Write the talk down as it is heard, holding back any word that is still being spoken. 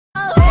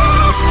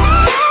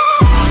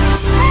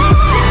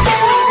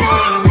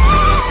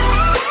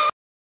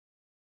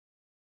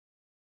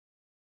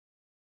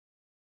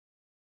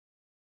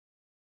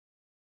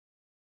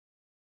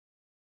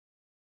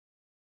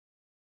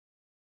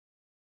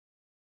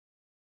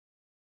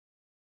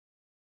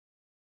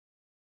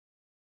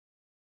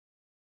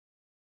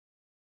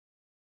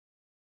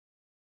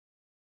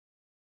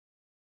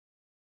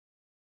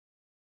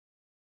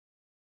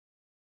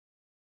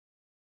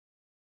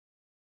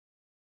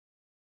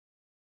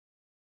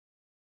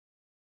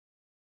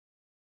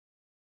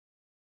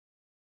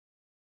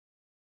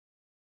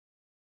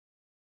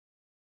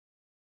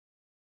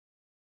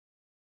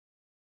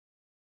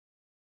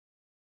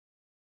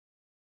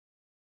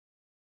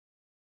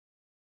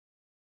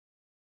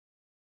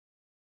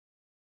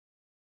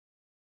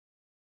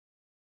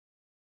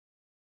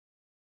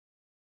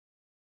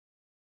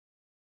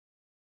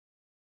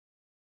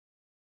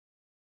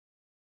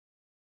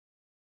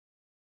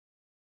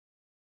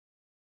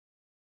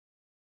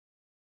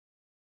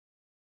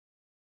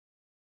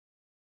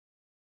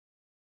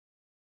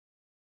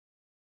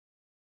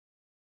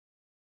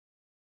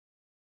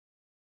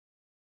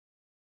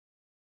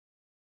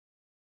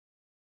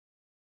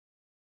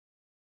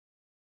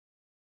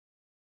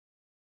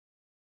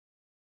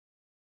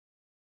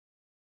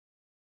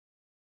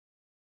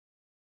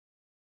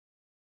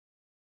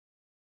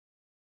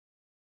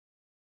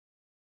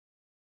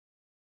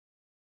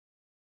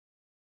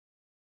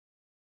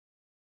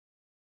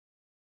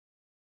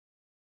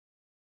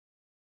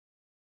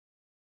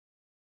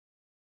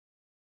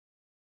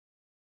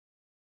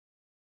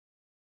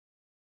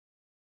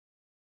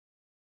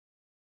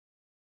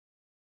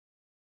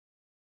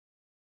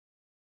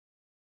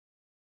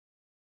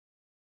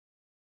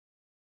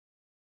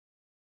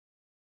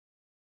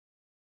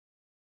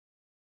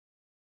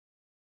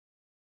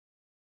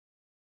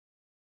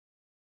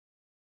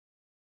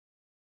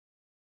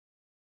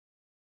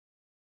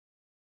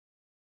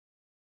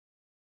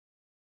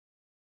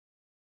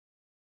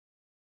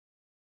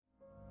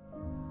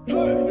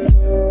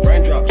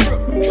Raindrop,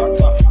 drop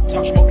top,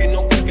 top smoking,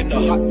 no cooking the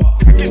hot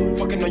pot.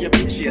 Fucking on your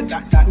bitch, yeah,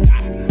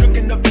 that.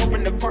 Looking up,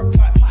 open the park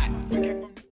pot.